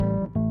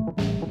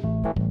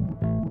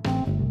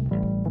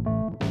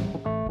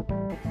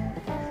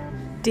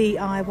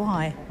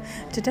DIY.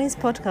 Today's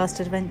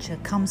podcast adventure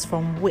comes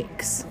from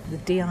Wickes, the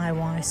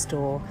DIY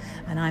store,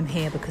 and I'm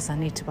here because I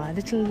need to buy a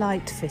little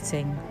light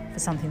fitting for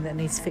something that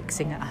needs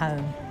fixing at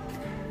home.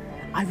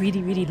 I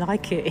really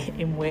like it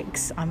in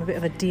Wickes. I'm a bit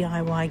of a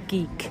DIY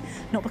geek,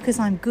 not because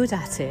I'm good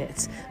at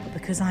it, but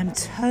because I'm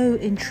so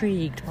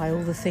intrigued by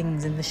all the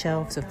things in the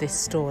shelves of this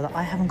store that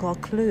I haven't got a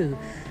clue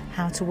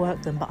how to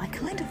work them, but I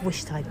kind of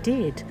wished I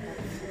did.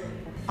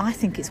 I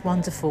think it's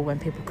wonderful when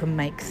people can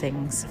make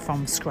things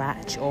from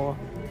scratch or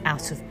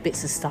out of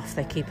bits of stuff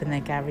they keep in their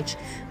garage,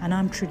 and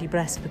I'm truly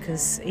blessed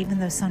because even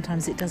though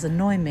sometimes it does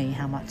annoy me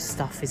how much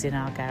stuff is in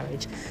our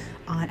garage,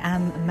 I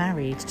am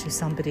married to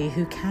somebody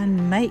who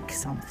can make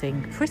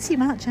something pretty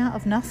much out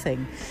of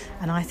nothing,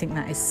 and I think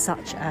that is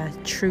such a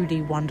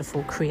truly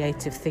wonderful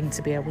creative thing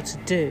to be able to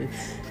do.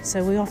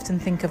 So we often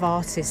think of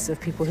artists, of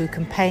people who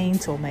can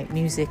paint or make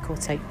music or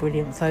take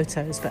brilliant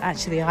photos, but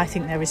actually I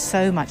think there is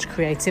so much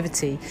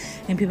creativity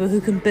in people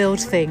who can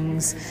build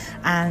things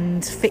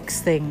and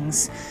fix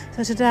things.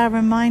 So today I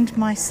remind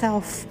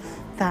myself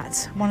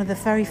that one of the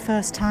very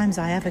first times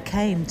I ever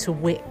came to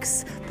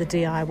Wickes, the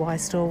DIY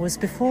store, was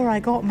before I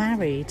got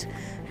married,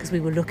 because we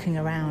were looking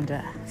around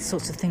at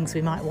sorts of things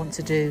we might want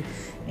to do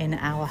in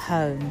our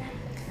home.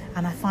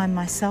 And I find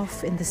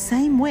myself in the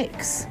same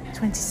Wickes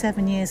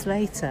 27 years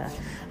later,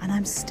 and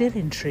I'm still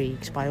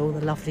intrigued by all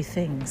the lovely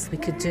things we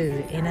could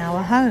do in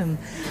our home.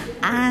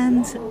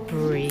 And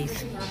breathe.